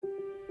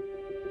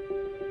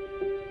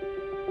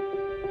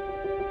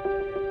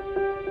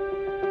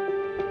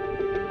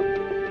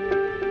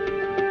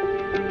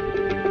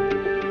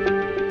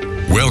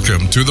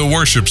Welcome to the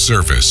worship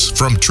service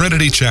from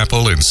Trinity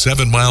Chapel in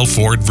 7 Mile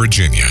Ford,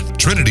 Virginia.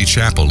 Trinity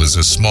Chapel is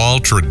a small,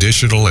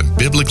 traditional, and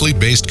biblically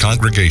based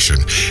congregation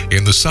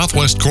in the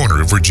southwest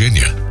corner of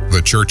Virginia.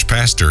 The church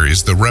pastor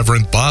is the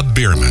Reverend Bob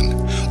Biermann,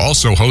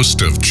 also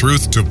host of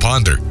Truth to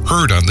Ponder,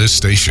 heard on this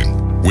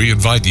station. We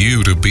invite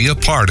you to be a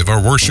part of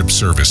our worship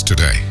service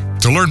today.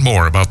 To learn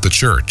more about the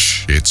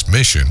church, its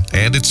mission,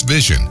 and its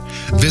vision,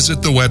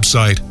 visit the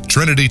website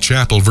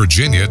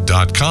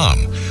trinitychapelvirginia.com.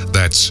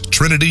 That's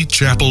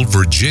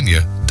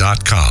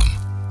trinitychapelvirginia.com.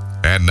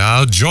 And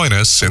now join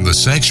us in the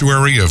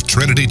sanctuary of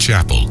Trinity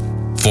Chapel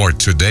for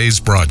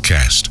today's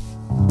broadcast.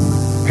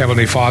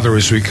 Heavenly Father,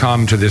 as we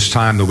come to this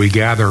time that we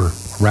gather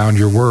around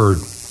your word,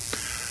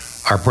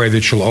 I pray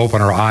that you'll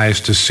open our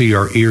eyes to see,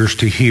 our ears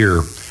to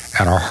hear,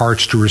 and our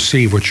hearts to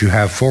receive what you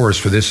have for us.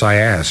 For this I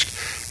ask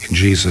in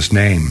Jesus'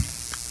 name.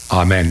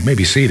 Amen. You may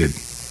be seated.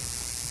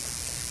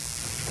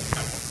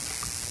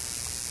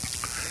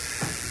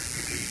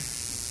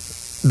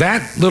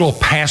 That little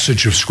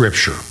passage of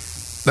Scripture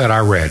that I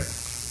read,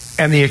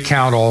 and the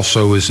account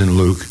also is in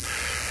Luke,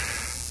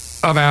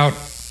 about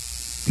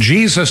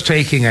Jesus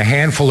taking a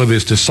handful of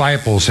his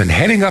disciples and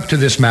heading up to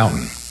this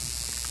mountain.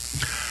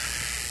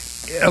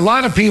 A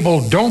lot of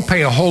people don't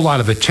pay a whole lot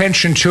of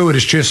attention to it.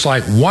 It's just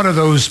like one of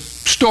those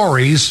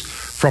stories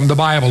from the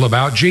Bible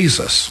about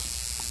Jesus.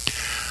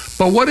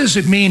 But what does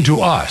it mean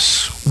to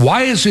us?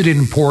 Why is it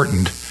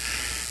important?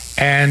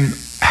 And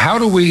how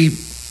do we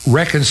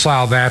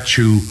reconcile that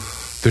to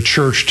the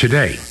church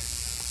today?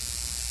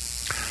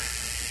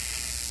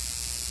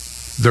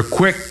 The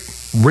quick,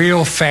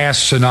 real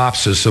fast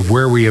synopsis of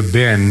where we have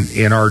been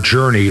in our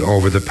journey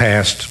over the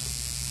past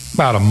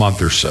about a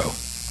month or so.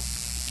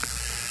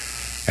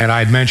 And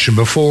I'd mentioned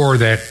before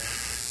that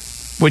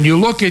when you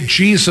look at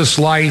Jesus'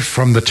 life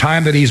from the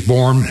time that he's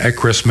born at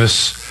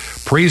Christmas,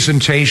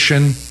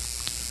 presentation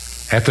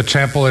at the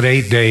temple at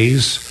 8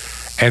 days,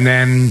 and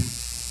then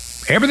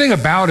everything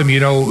about him,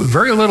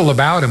 very little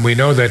about him. We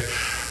know that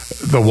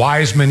the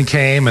wise men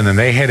came, and then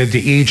they headed to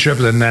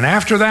Egypt, and then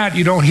after that,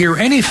 you don't hear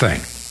anything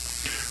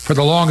for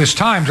the longest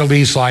time till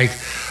he's like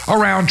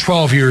around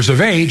 12 years of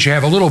age. You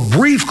have a little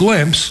brief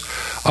glimpse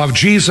of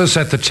Jesus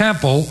at the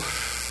temple,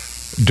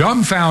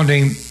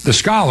 dumbfounding the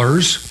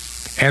scholars,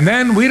 and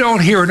then we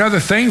don't hear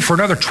another thing for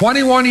another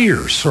 21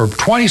 years, or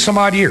 20 some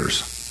odd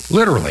years,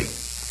 literally.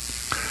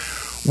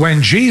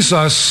 When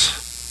Jesus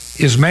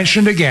is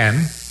mentioned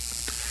again,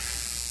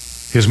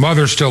 his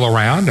mother's still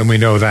around, and we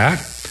know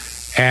that,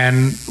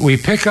 and we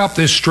pick up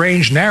this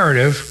strange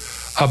narrative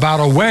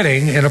about a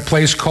wedding in a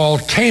place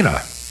called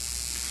Cana,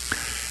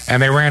 and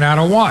they ran out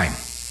of wine.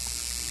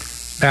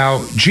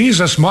 Now,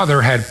 Jesus'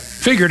 mother had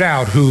figured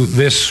out who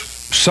this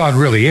son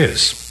really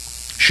is.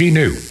 She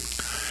knew,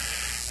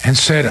 and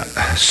said,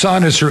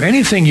 "Son, is there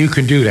anything you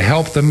can do to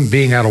help them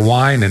being out of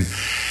wine?"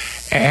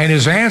 And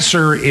his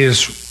answer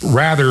is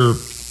rather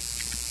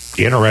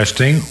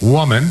interesting.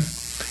 "Woman,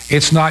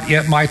 it's not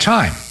yet my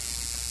time."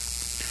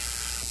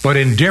 But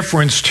in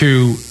deference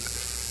to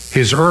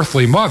his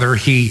earthly mother,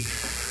 he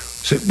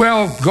said,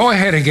 "Well, go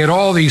ahead and get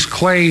all these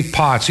clay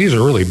pots," these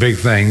are really big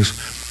things,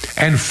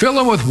 "and fill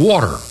them with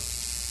water.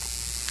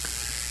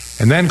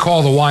 And then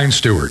call the wine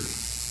steward."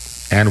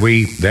 And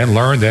we then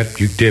learned that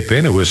you dip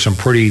in, it was some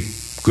pretty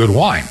good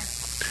wine.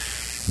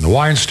 And the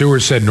wine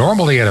steward said,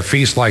 normally at a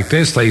feast like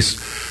this, they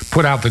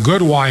put out the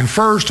good wine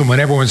first, and when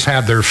everyone's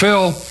had their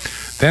fill,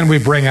 then we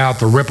bring out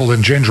the Ripple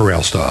and ginger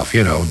ale stuff,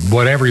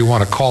 whatever you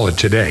want to call it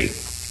today.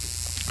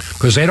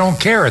 Because they don't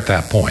care at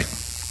that point.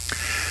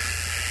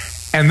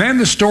 And then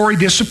the story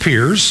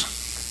disappears.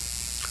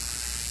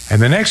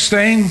 And the next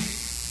thing,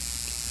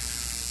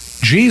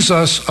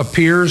 Jesus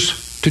appears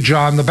to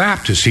John the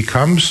Baptist. He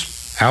comes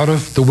out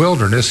of the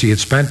wilderness. He had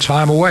spent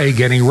time away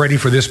getting ready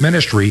for this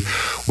ministry.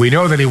 We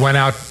know that he went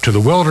out to the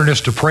wilderness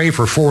to pray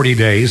for 40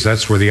 days.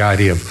 That's where the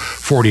idea of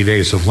 40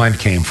 days of Lent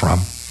came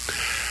from,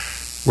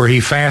 where he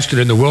fasted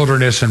in the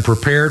wilderness and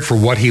prepared for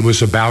what he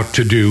was about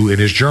to do in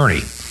his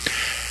journey.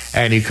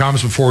 And he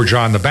comes before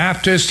John the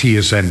Baptist. He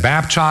is then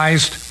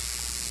baptized.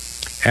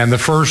 And the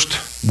first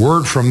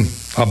word from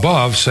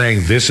above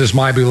saying, "This is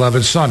my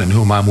beloved Son in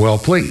whom I'm well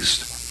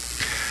pleased."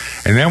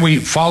 And then we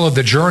followed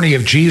the journey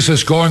of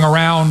Jesus going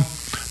around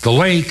the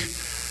lake,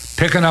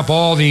 picking up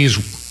all these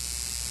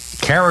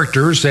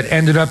characters that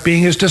ended up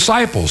being his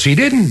disciples. He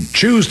didn't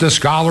choose the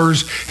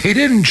scholars. He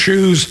didn't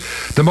choose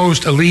the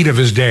most elite of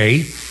his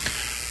day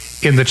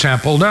in the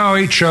temple. No,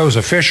 he chose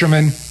a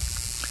fisherman,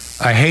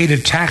 a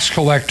hated tax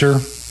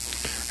collector,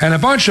 and a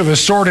bunch of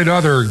assorted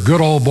other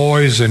good old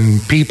boys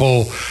and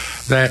people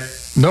that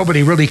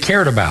nobody really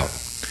cared about,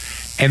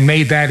 and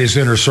made that his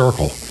inner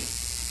circle.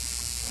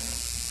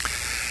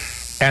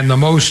 And the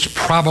most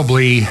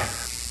probably,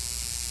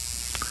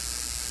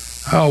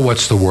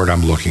 what's the word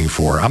I'm looking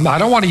for? I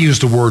don't want to use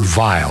the word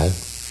vile.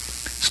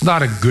 It's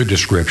not a good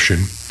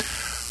description.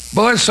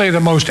 But let's say the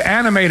most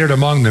animated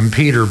among them,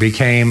 Peter,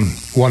 became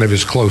one of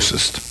his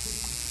closest.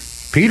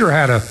 Peter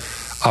had a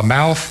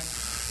mouth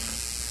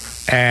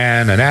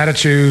and an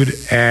attitude,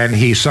 and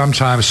he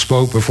sometimes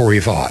spoke before he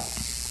thought.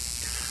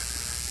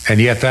 And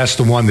yet that's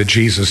the one that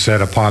Jesus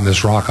said, upon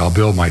this rock I'll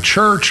build my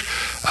church.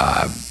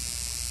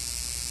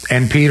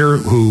 And Peter,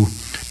 who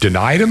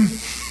denied him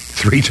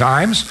 3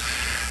 times.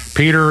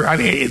 Peter,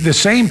 the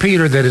same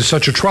Peter that is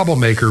such a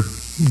troublemaker,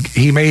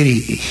 he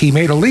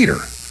made a leader.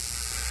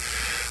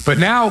 But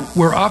now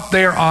we're up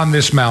there on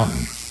this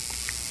mountain.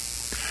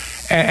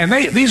 And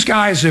these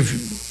guys,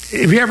 if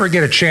you ever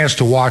get a chance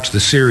to watch the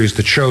series,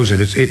 The Chosen,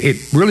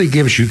 it really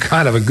gives you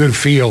kind of a good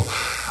feel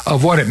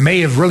of what it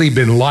may have really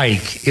been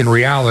like in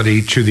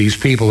reality to these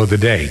people of the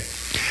day.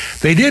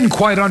 They didn't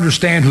quite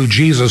understand who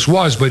Jesus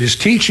was, but his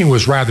teaching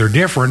was rather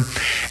different,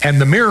 and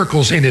the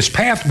miracles in his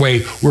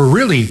pathway were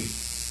really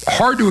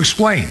hard to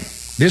explain.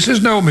 This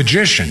is no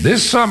magician.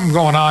 There's something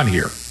going on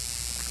here.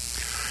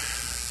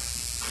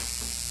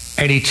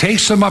 And he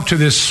takes them up to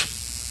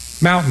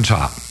this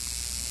mountaintop.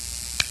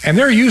 And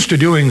they're used to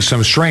doing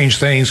some strange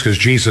things because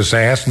Jesus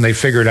asked, and they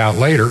figured out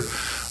later.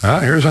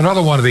 Here's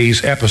another one of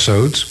these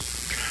episodes.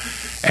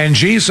 And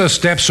Jesus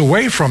steps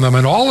away from them,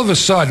 and all of a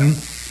sudden,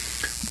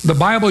 the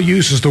Bible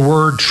uses the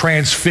word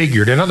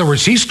transfigured. In other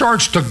words, he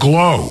starts to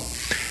glow.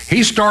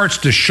 He starts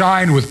to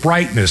shine with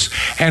brightness.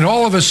 And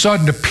all of a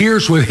sudden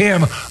appears with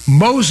him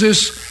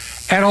Moses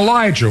and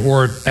Elijah,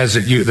 or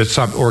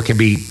or can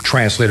be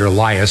translated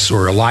Elias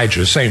or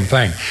Elijah, same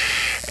thing.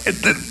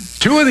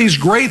 2 of these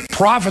great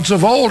prophets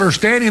of old are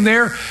standing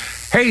there.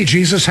 Hey,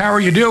 Jesus, how are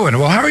you doing?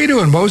 Well, how are you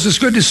doing, Moses?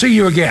 Good to see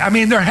you again. I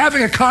mean, they're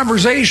having a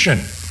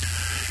conversation.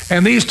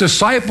 And these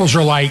disciples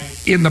are like,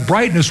 in the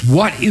brightness,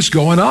 what is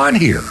going on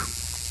here?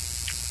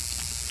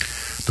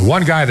 The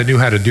one guy that knew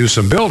how to do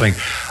some building,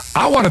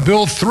 I want to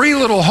build 3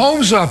 little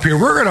homes up here.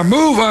 We're going to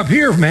move up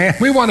here, man.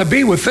 We want to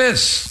be with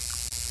this.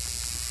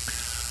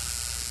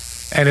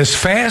 And as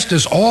fast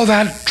as all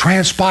that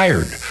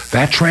transpired,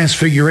 that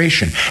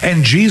transfiguration,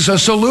 and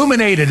Jesus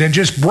illuminated and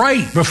just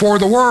bright before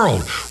the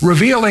world,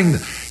 revealing,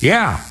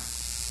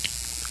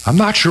 I'm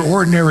not your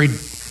ordinary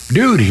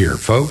dude here,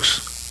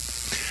 folks.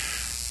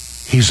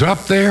 He's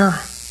up there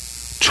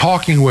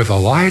talking with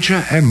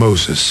Elijah and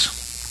Moses.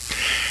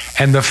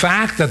 And the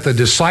fact that the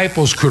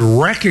disciples could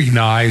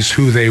recognize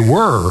who they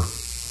were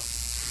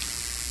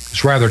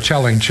is rather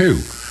telling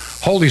too.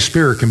 Holy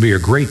Spirit can be a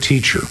great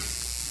teacher.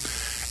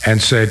 And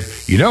said,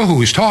 you know who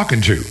he's talking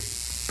to.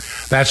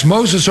 That's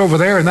Moses over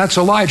there, and that's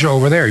Elijah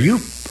over there.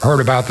 You've heard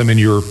about them in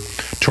your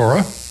Torah.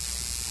 And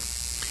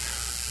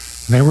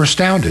they were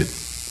astounded.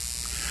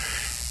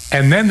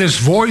 And then this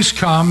voice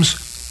comes,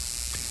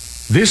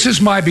 this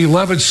is my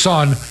beloved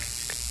son,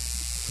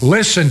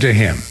 listen to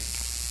him.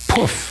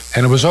 Poof,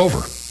 and it was over.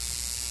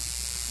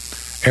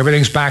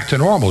 Everything's back to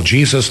normal.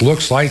 Jesus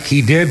looks like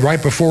he did right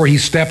before he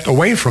stepped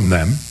away from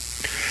them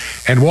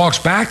and walks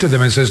back to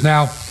them and says,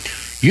 now,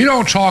 you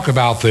don't talk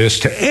about this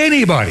to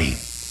anybody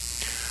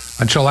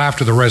until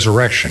after the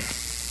resurrection.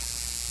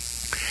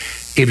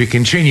 If you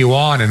continue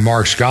on in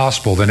Mark's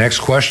gospel, the next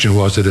question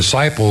was, the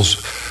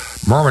disciples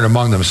murmured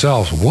among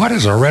themselves, what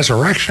is a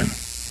resurrection?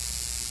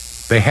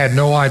 They had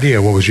no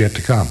idea what was yet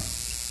to come.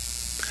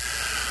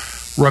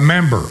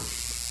 Remember,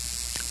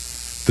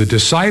 the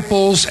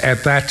disciples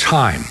at that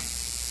time,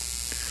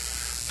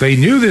 they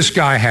knew this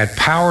guy had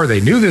power. They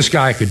knew this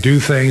guy could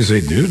do things.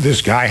 They knew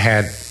this guy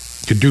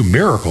could do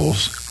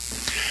miracles.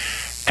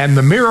 And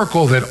the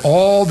miracle that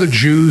all the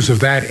Jews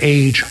of that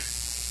age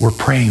were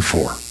praying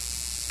for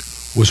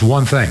was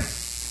one thing.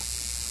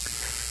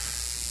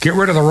 Get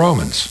rid of the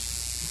Romans.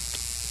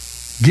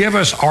 Give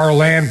us our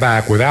land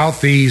back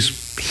without these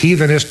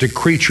heathenistic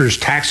creatures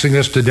taxing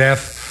us to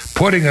death,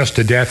 putting us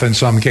to death in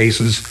some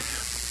cases,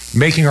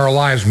 making our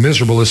lives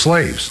miserable as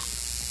slaves.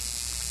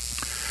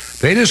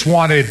 They just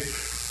wanted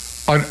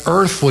an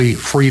earthly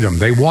freedom.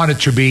 They wanted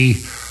to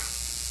be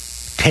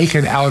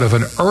taken out of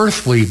an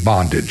earthly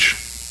bondage.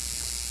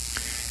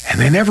 And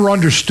they never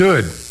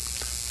understood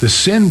the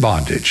sin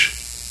bondage.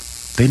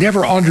 They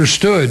never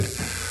understood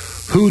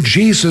who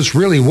Jesus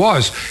really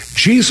was.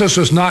 Jesus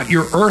was not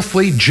your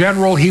earthly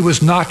general. He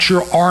was not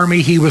your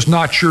army. He was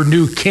not your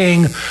new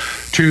king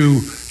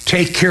to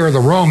take care of the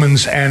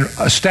Romans and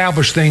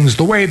establish things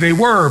the way they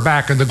were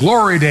back in the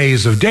glory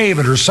days of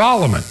David or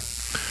Solomon.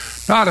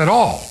 Not at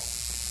all.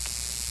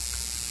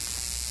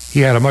 He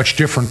had a much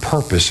different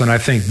purpose, and I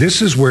think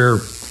this is where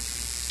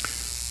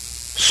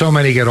so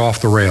many get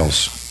off the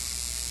rails.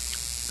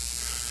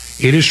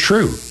 It is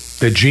true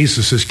that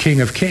Jesus is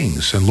King of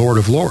Kings and Lord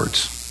of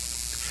Lords.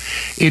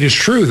 It is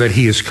true that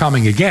he is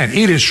coming again.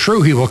 It is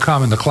true he will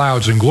come in the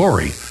clouds in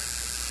glory.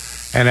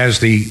 And as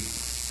the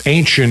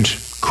ancient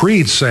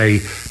creeds say,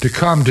 to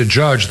come to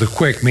judge the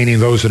quick, meaning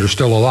those that are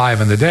still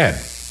alive and the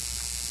dead.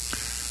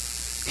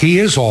 He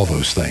is all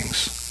those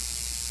things.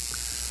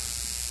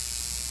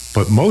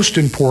 But most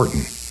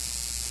important,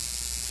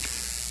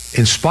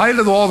 in spite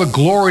of all the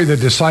glory the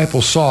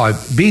disciples saw,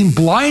 being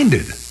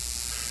blinded,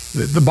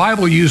 the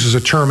Bible uses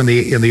a term in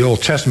the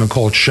Old Testament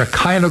called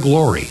Shekinah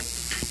glory,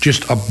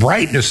 just a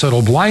brightness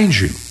that'll blind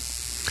you.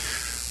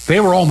 They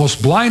were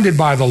almost blinded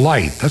by the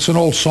light. That's an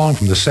old song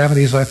from the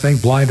 70s, I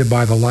think, Blinded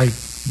by the Light.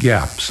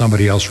 Yeah,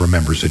 somebody else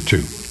remembers it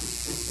too.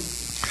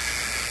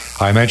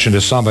 I mentioned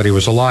to somebody it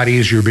was a lot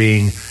easier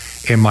being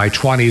in my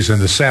 20s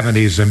and the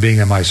 70s than being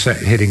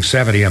hitting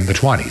 70 in the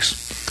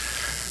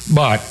 20s.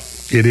 But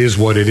it is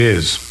what it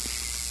is.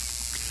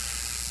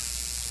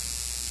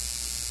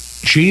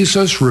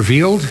 Jesus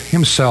revealed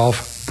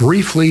himself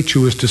briefly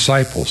to his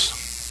disciples.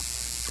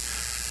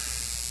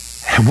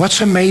 And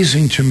what's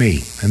amazing to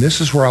me, and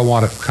this is where I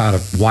want to kind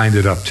of wind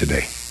it up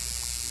today.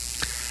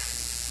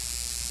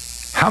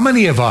 How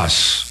many of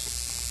us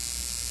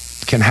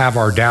can have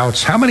our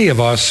doubts? How many of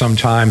us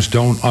sometimes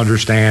don't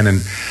understand?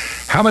 And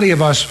how many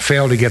of us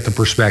fail to get the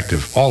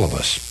perspective? All of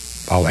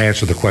us. I'll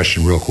answer the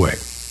question real quick.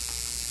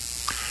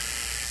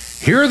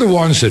 Here are the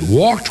ones that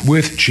walked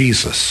with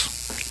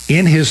Jesus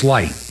in his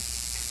light.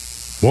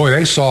 Boy,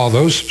 they saw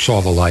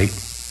the light.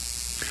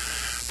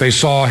 They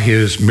saw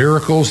his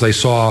miracles. They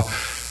saw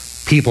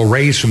people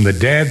raised from the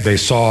dead. They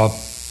saw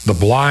the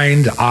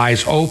blind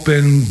eyes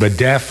open. The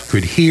deaf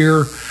could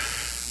hear.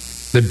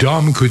 The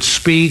dumb could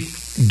speak.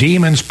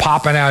 Demons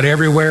popping out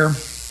everywhere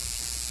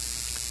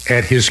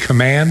at his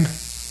command.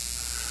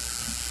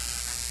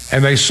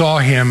 And they saw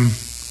him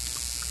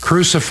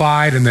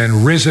crucified and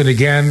then risen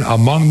again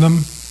among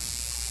them.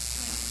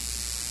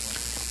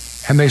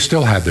 And they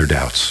still had their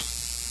doubts.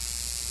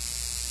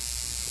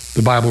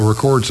 The Bible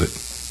records it.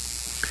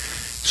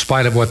 In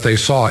spite of what they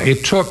saw,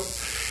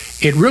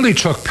 it really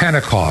took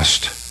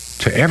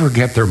Pentecost to ever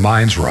get their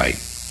minds right.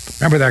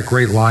 Remember that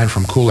great line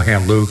from Cool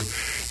Hand Luke?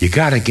 You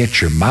got to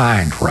get your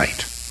mind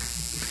right.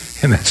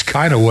 And that's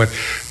kind of what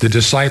the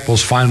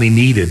disciples finally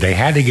needed. They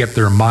had to get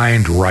their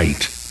mind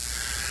right.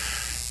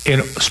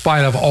 In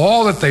spite of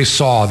all that they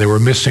saw, they were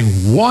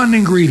missing one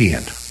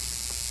ingredient.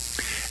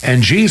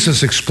 And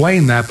Jesus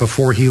explained that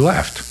before he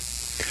left.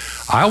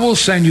 I will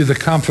send you the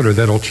Comforter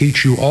that will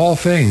teach you all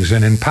things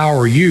and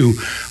empower you,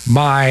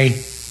 my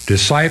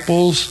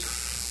disciples,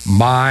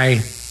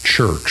 my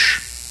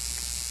church.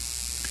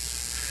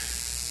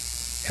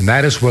 And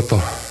that is what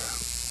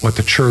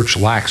the church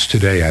lacks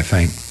today, I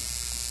think,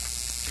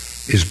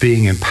 is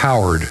being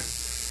empowered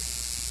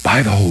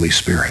by the Holy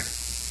Spirit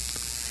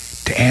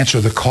to answer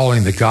the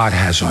calling that God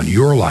has on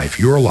your life,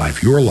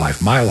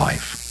 my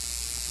life.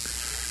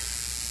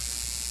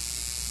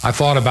 I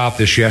thought about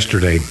this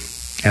yesterday,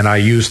 and I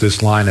used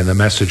this line in the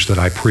message that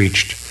I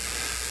preached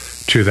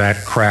to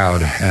that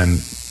crowd.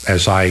 And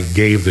as I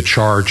gave the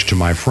charge to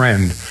my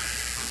friend,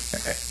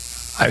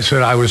 I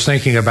said I was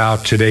thinking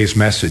about today's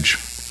message.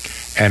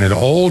 And an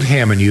old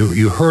hymn, and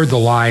you heard the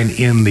line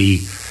in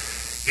the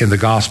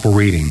gospel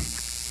reading,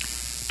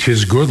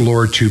 "'Tis good,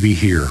 Lord, to be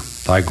here.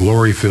 Thy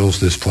glory fills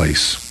this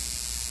place."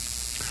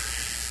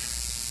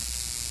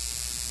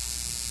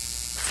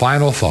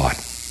 Final thought.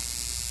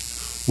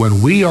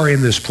 When we are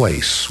in this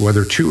place,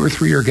 whether 2 or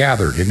 3 are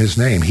gathered in his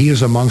name, he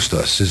is amongst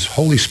us. His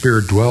Holy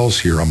Spirit dwells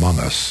here among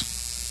us.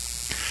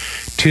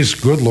 "'Tis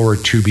good,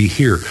 Lord, to be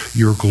here.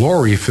 Your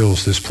glory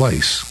fills this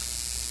place."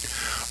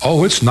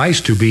 Oh, it's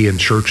nice to be in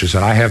churches,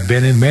 and I have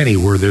been in many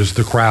where there's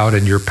the crowd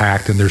and you're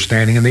packed and they're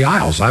standing in the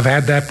aisles. I've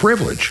had that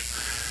privilege.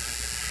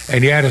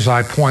 And yet, as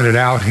I pointed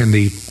out in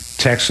the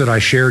text that I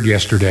shared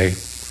yesterday,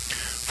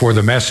 for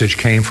the message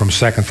came from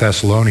 2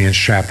 Thessalonians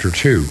chapter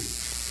 2,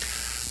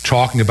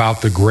 talking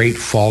about the great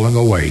falling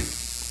away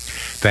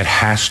that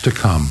has to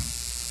come.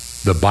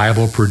 The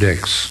Bible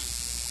predicts.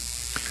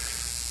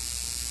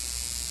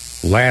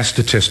 Last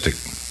statistic.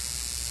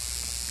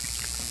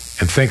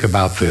 And think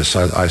about this.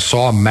 I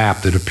saw a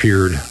map that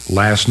appeared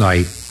last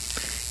night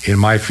in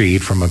my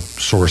feed from a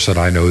source that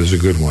I know is a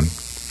good one,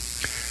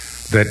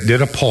 that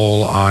did a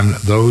poll on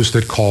those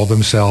that call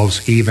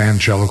themselves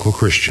evangelical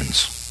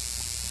Christians.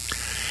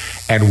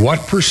 And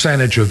what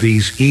percentage of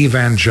these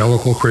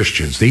evangelical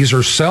Christians, these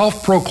are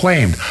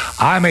self-proclaimed,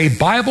 I'm a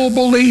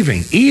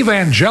Bible-believing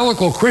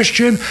evangelical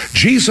Christian,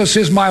 Jesus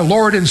is my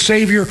Lord and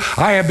Savior,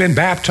 I have been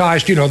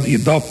baptized,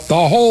 the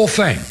whole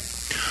thing.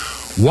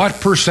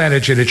 What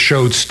percentage, and it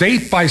showed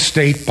state by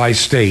state by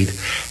state,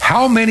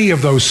 how many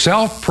of those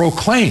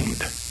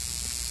self-proclaimed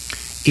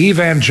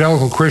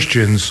evangelical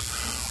Christians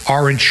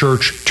are in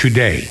church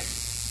today?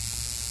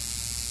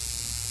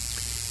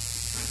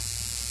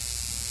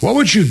 What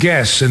would you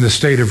guess in the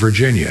state of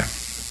Virginia?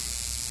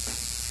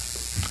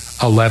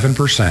 11%.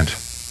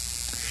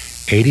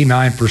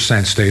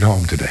 89% stayed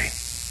home today.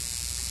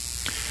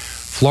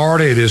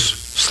 Florida, it is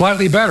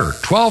slightly better,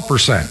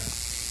 12%.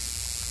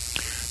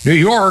 New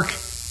York,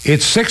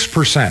 it's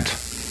 6%.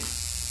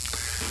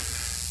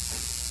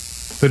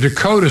 The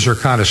Dakotas are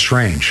kind of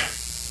strange.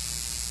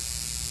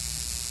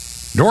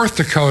 North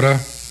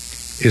Dakota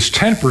is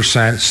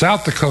 10%.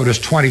 South Dakota is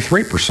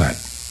 23%.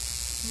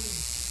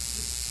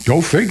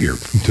 Go figure.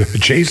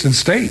 Adjacent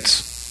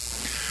states.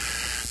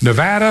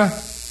 Nevada,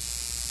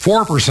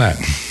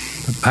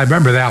 4%. I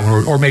remember that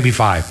one, or maybe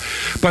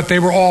 5%. But they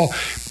were all...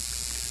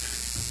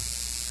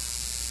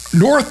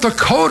 North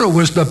Dakota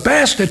was the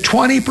best at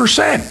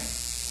 20%.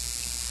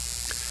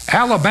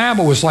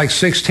 Alabama was like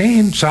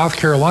 16, South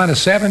Carolina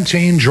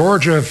 17,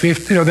 Georgia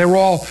 15. They were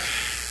all,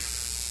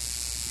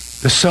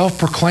 the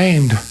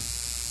self-proclaimed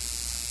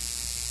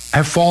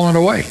have fallen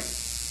away.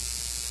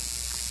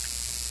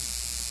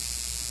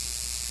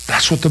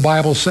 That's what the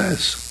Bible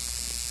says.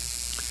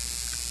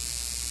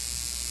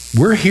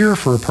 We're here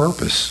for a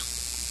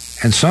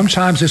purpose, and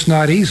sometimes it's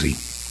not easy.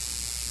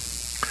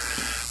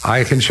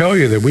 I can tell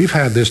you that we've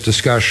had this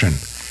discussion.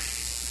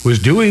 Was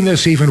doing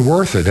this even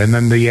worth it? And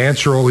then the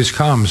answer always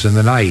comes in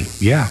the night,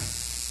 yeah,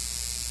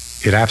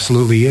 it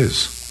absolutely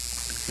is.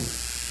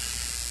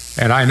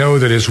 And I know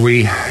that as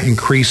we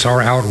increase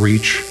our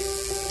outreach,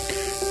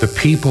 the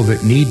people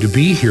that need to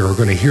be here are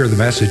going to hear the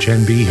message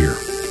and be here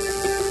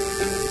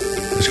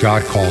as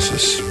God calls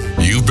us.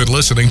 You've been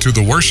listening to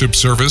the worship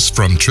service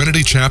from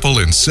Trinity Chapel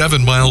in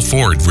 7 Mile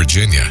Ford,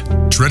 Virginia.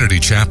 Trinity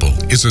Chapel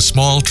is a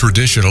small,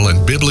 traditional,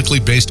 and biblically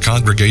based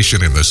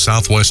congregation in the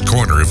southwest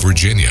corner of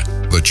Virginia.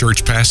 The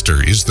church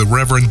pastor is the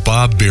Reverend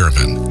Bob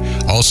Biermann,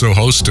 also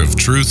host of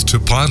Truth to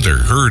Ponder,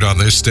 heard on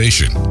this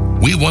station.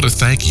 We want to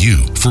thank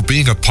you for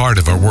being a part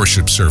of our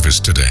worship service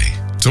today.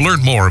 To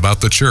learn more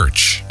about the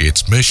church,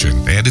 its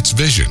mission, and its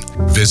vision,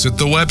 visit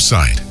the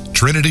website,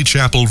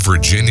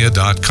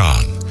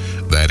 trinitychapelvirginia.com.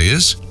 That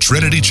is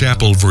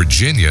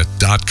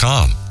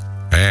trinitychapelvirginia.com.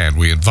 And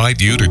we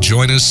invite you to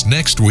join us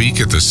next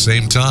week at the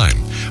same time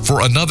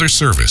for another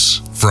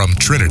service from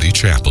Trinity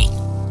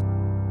Chapel.